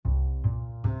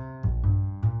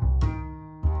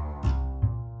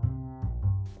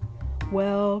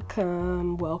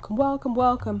Welcome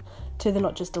to the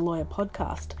Not Just a Lawyer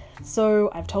podcast.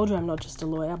 So I've told you I'm not just a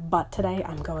lawyer, but today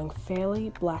I'm going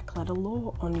fairly black letter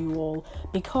law on you all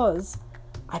because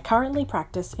I currently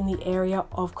practice in the area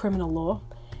of criminal law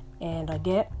and I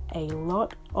get a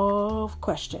lot of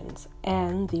questions.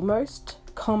 And the most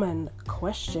common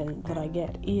question that I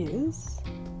get is,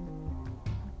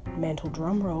 mental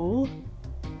drum roll,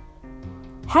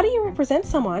 how do you represent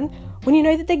someone when you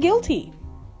know that they're guilty?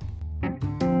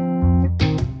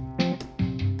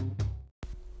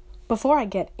 Before I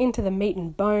get into the meat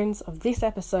and bones of this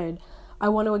episode, I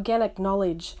want to again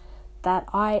acknowledge that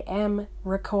I am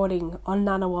recording on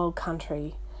Ngunnawal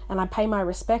country, and I pay my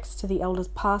respects to the elders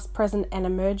past, present and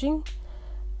emerging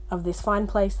of this fine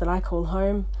place that I call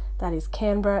home, that is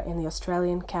Canberra in the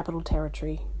Australian Capital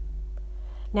Territory.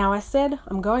 Now, I said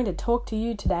I'm going to talk to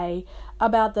you today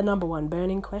about the number one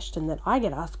burning question that I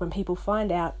get asked when people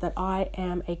find out that I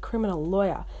am a criminal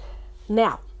lawyer.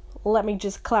 Now, let me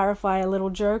just clarify a little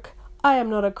joke. I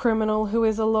am not a criminal who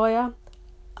is a lawyer.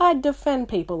 I defend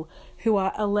people who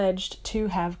are alleged to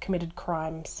have committed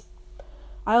crimes.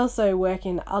 I also work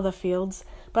in other fields,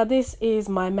 but this is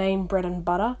my main bread and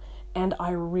butter, and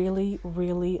I really,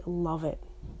 really love it.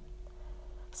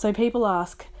 So people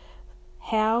ask,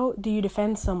 how do you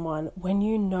defend someone when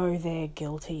you know they're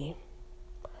guilty?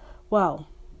 Well,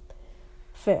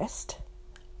 first,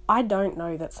 I don't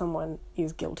know that someone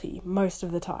is guilty most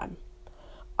of the time.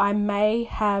 I may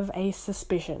have a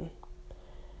suspicion,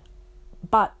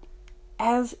 but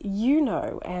as you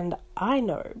know, and I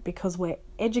know because we're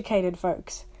educated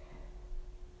folks,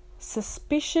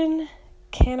 suspicion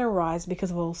can arise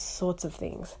because of all sorts of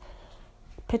things,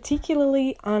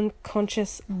 particularly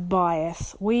unconscious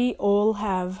bias. We all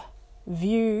have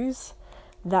views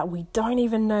that we don't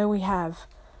even know we have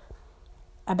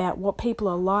about what people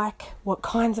are like, what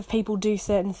kinds of people do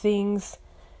certain things,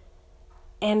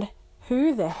 and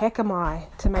who the heck am I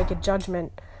to make a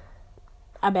judgment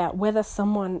about whether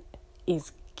someone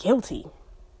is guilty?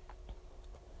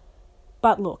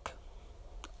 But look,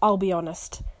 I'll be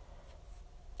honest.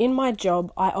 In my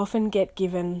job, I often get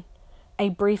given a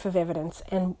brief of evidence,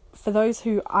 and for those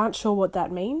who aren't sure what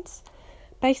that means,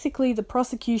 basically the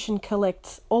prosecution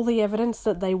collects all the evidence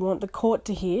that they want the court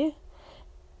to hear,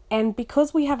 and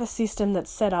because we have a system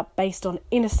that's set up based on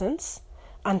innocence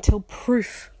until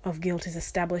proof of guilt is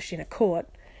established in a court,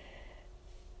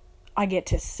 I get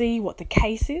to see what the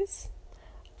case is.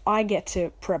 I get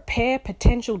to prepare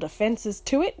potential defenses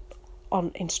to it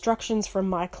on instructions from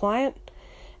my client,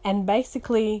 and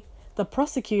basically the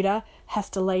prosecutor has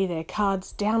to lay their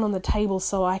cards down on the table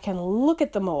so I can look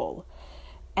at them all.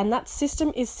 And that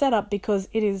system is set up because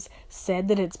it is said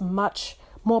that it's much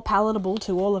more palatable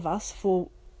to all of us for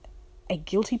a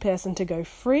guilty person to go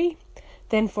free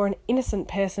than for an innocent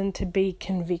person to be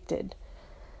convicted.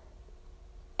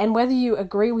 And whether you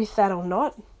agree with that or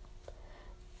not,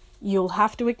 you'll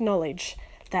have to acknowledge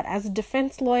that as a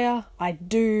defense lawyer, I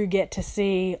do get to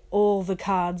see all the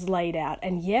cards laid out.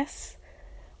 And yes,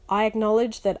 I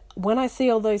acknowledge that when I see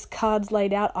all those cards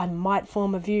laid out, I might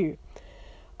form a view.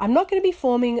 I'm not going to be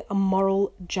forming a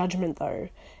moral judgment though,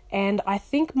 and I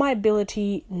think my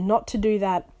ability not to do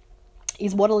that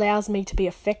is what allows me to be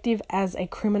effective as a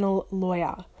criminal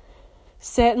lawyer.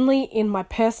 Certainly in my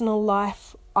personal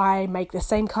life, I make the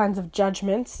same kinds of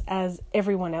judgments as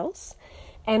everyone else,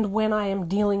 and when I am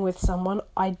dealing with someone,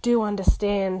 I do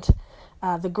understand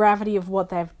the gravity of what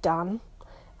they've done,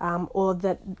 or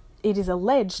that it is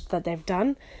alleged that they've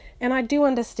done, and I do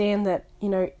understand that,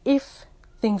 if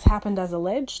things happened as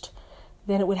alleged,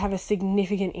 then it would have a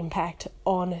significant impact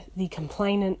on the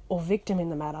complainant or victim in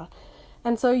the matter.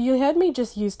 And so you heard me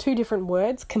just use two different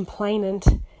words, complainant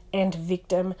and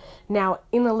victim. Now,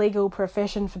 in the legal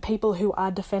profession, for people who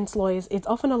are defense lawyers, it's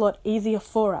often a lot easier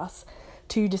for us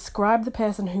to describe the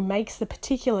person who makes the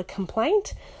particular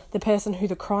complaint, the person who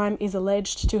the crime is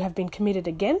alleged to have been committed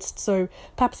against. So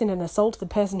perhaps in an assault, the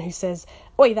person who says,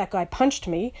 "Oi, that guy punched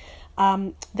me,"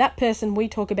 that person we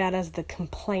talk about as the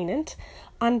complainant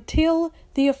until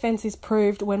the offence is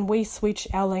proved, when we switch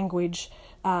our language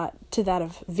to that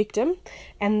of victim.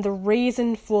 And the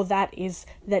reason for that is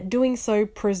that doing so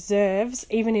preserves,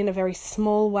 even in a very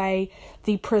small way,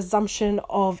 the presumption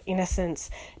of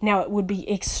innocence. Now, it would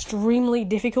be extremely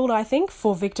difficult, I think,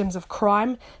 for victims of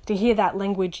crime to hear that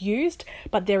language used,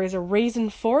 but there is a reason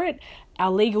for it.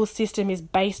 Our legal system is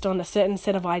based on a certain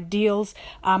set of ideals,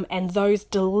 and those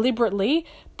deliberately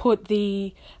put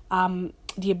the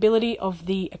ability of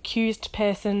the accused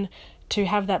person to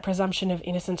have that presumption of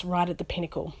innocence right at the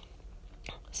pinnacle.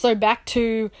 So back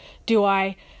to, do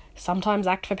I sometimes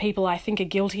act for people I think are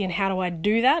guilty, and how do I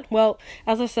do that? Well,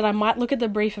 as I said, I might look at the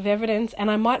brief of evidence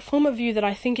and I might form a view that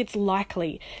I think it's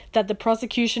likely that the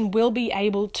prosecution will be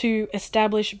able to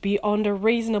establish beyond a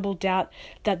reasonable doubt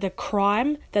that the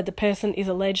crime that the person is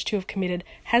alleged to have committed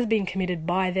has been committed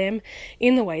by them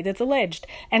in the way that's alleged.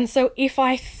 And so if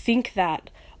I think that,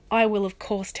 I will of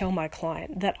course tell my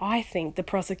client that I think the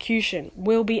prosecution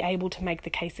will be able to make the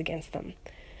case against them.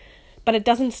 But it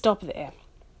doesn't stop there.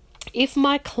 If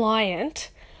my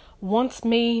client wants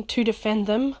me to defend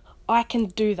them, I can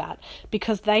do that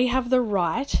because they have the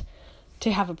right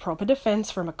to have a proper defense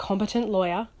from a competent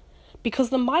lawyer because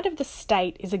the might of the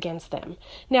state is against them.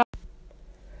 Now,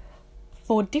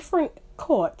 for different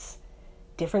courts,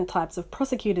 different types of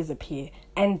prosecutors appear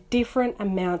and different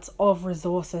amounts of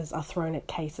resources are thrown at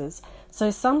cases. So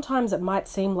sometimes it might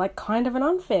seem like kind of an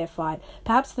unfair fight.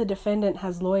 Perhaps the defendant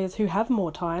has lawyers who have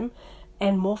more time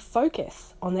and more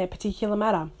focus on their particular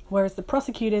matter, whereas the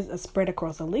prosecutors are spread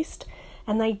across a list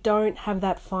and they don't have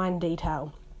that fine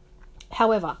detail.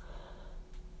 However,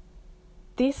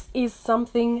 this is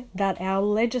something that our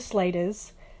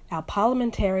legislators, our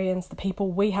parliamentarians, the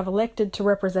people we have elected to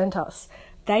represent us,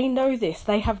 they know this.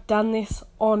 They have done this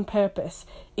on purpose.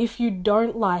 If you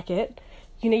don't like it,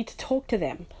 you need to talk to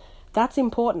them. That's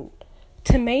important.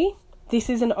 To me, this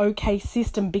is an okay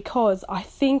system because I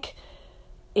think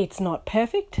it's not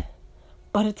perfect,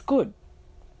 but it's good.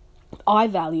 I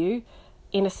value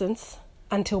innocence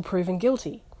until proven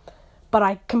guilty. But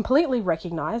I completely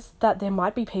recognise that there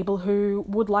might be people who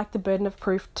would like the burden of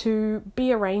proof to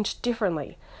be arranged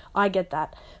differently. I get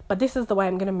that. But this is the way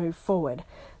I'm going to move forward.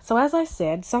 So as I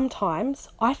said, sometimes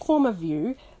I form a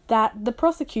view that the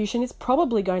prosecution is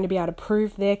probably going to be able to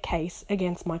prove their case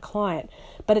against my client.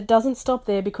 But it doesn't stop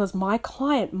there because my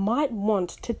client might want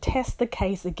to test the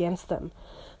case against them.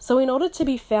 So in order to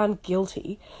be found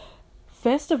guilty,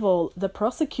 first of all, the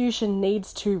prosecution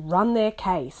needs to run their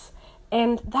case.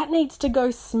 And that needs to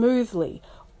go smoothly.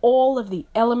 All of the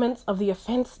elements of the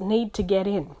offence need to get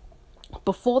in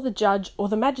before the judge or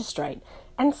the magistrate.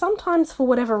 And sometimes, for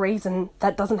whatever reason,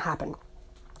 that doesn't happen.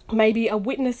 Maybe a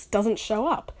witness doesn't show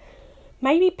up.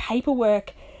 Maybe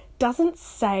paperwork doesn't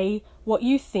say what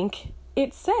you think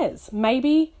it says.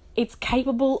 Maybe it's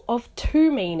capable of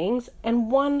two meanings and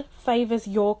one favours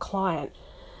your client.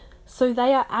 So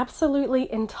they are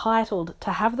absolutely entitled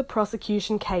to have the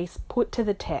prosecution case put to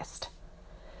the test.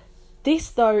 This,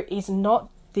 though, is not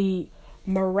the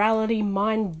morality,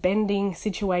 mind-bending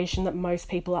situation that most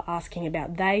people are asking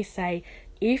about. They say,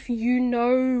 if you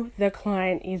know the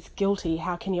client is guilty,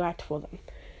 how can you act for them?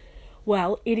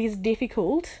 Well, it is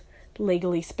difficult,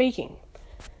 legally speaking.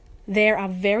 There are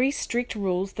very strict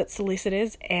rules that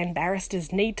solicitors and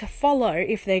barristers need to follow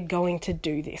if they're going to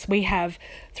do this. We have,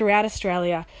 throughout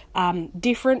Australia,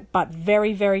 different but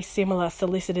very, very similar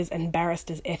solicitors and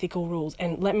barristers' ethical rules.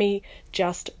 And let me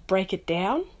just break it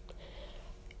down.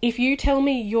 If you tell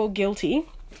me you're guilty,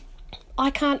 I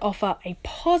can't offer a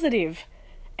positive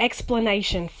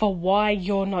explanation for why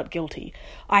you're not guilty.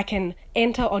 I can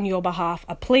enter on your behalf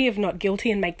a plea of not guilty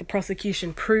and make the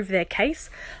prosecution prove their case.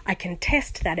 I can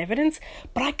test that evidence,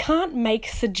 but I can't make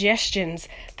suggestions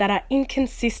that are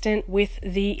inconsistent with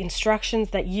the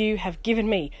instructions that you have given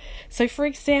me. So, for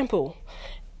example,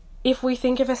 if we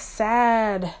think of a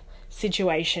sad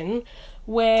situation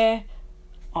where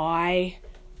I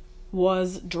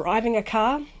was driving a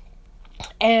car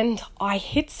and I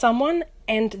hit someone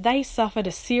and they suffered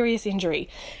a serious injury.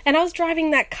 And I was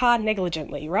driving that car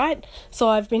negligently, right? So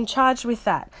I've been charged with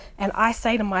that. And I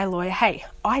say to my lawyer, hey,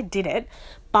 I did it,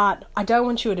 but I don't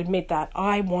want you to admit that.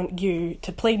 I want you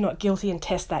to plead not guilty and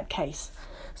test that case.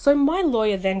 So my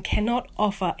lawyer then cannot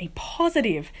offer a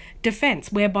positive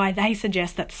defense whereby they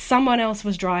suggest that someone else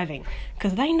was driving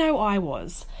because they know I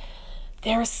was.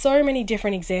 There are so many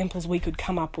different examples we could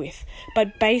come up with,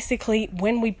 but basically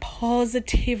when we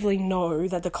positively know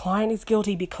that the client is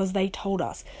guilty because they told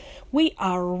us, we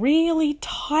are really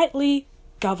tightly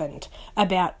governed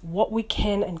about what we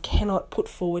can and cannot put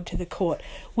forward to the court.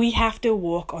 We have to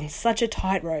walk on such a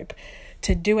tightrope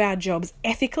to do our jobs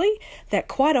ethically that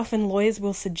quite often lawyers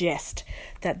will suggest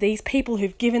that these people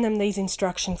who've given them these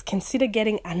instructions consider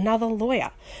getting another lawyer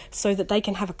so that they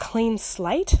can have a clean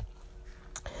slate.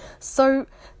 So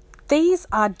these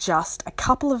are just a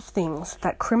couple of things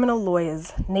that criminal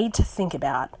lawyers need to think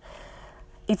about.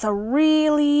 It's a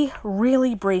really,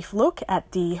 really brief look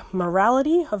at the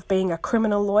morality of being a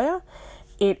criminal lawyer.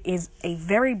 It is a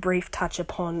very brief touch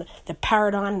upon the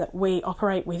paradigm that we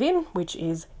operate within, which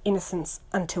is innocence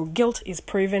until guilt is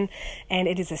proven, and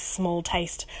it is a small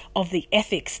taste of the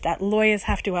ethics that lawyers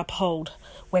have to uphold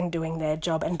when doing their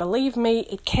job. And believe me,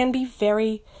 it can be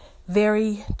very,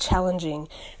 very challenging.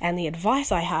 And the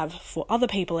advice I have for other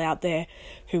people out there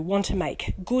who want to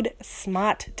make good,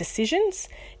 smart decisions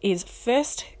is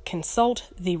first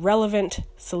consult the relevant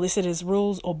solicitor's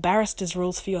rules or barrister's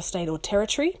rules for your state or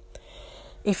territory.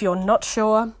 If you're not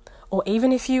sure, or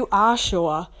even if you are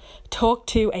sure, talk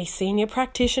to a senior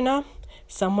practitioner,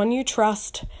 someone you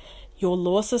trust, your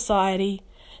law society.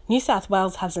 New South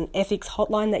Wales has an ethics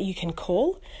hotline that you can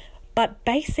call, but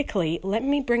basically, let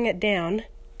me bring it down,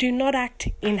 do not act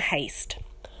in haste.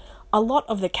 A lot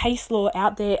of the case law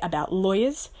out there about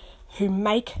lawyers who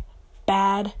make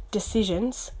bad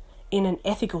decisions in an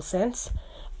ethical sense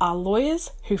are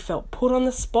lawyers who felt put on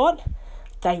the spot,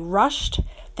 they rushed,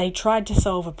 they tried to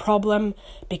solve a problem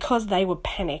because they were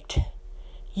panicked.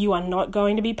 You are not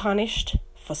going to be punished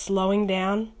for slowing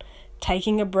down,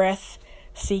 taking a breath,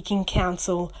 seeking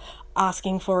counsel,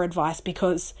 asking for advice,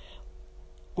 because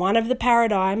one of the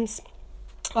paradigms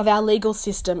of our legal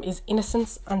system is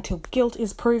innocence until guilt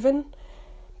is proven,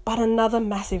 but another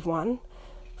massive one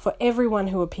for everyone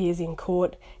who appears in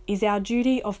court is our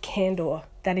duty of candour.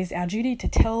 That is our duty to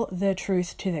tell the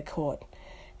truth to the court.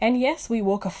 And yes, we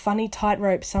walk a funny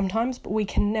tightrope sometimes, but we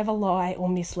can never lie or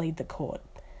mislead the court.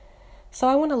 So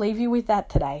I want to leave you with that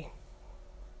today.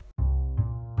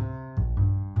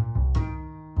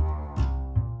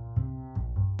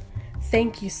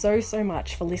 Thank you so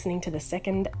much for listening to the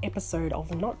second episode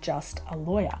of Not Just a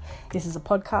Lawyer. This is a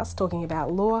podcast talking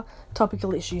about law,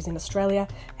 topical issues in Australia,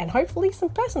 and hopefully some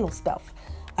personal stuff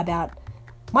about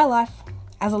my life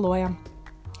as a lawyer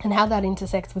and how that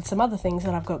intersects with some other things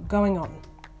that I've got going on,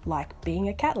 like being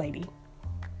a cat lady.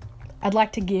 I'd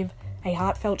like to give a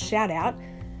heartfelt shout out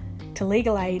to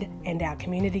Legal Aid and our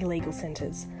community legal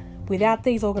centres. Without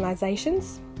these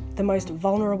organisations, the most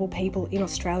vulnerable people in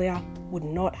Australia would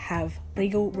not have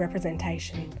legal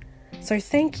representation. So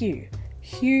thank you.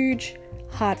 Huge,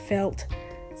 heartfelt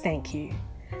thank you.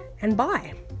 And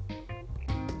bye.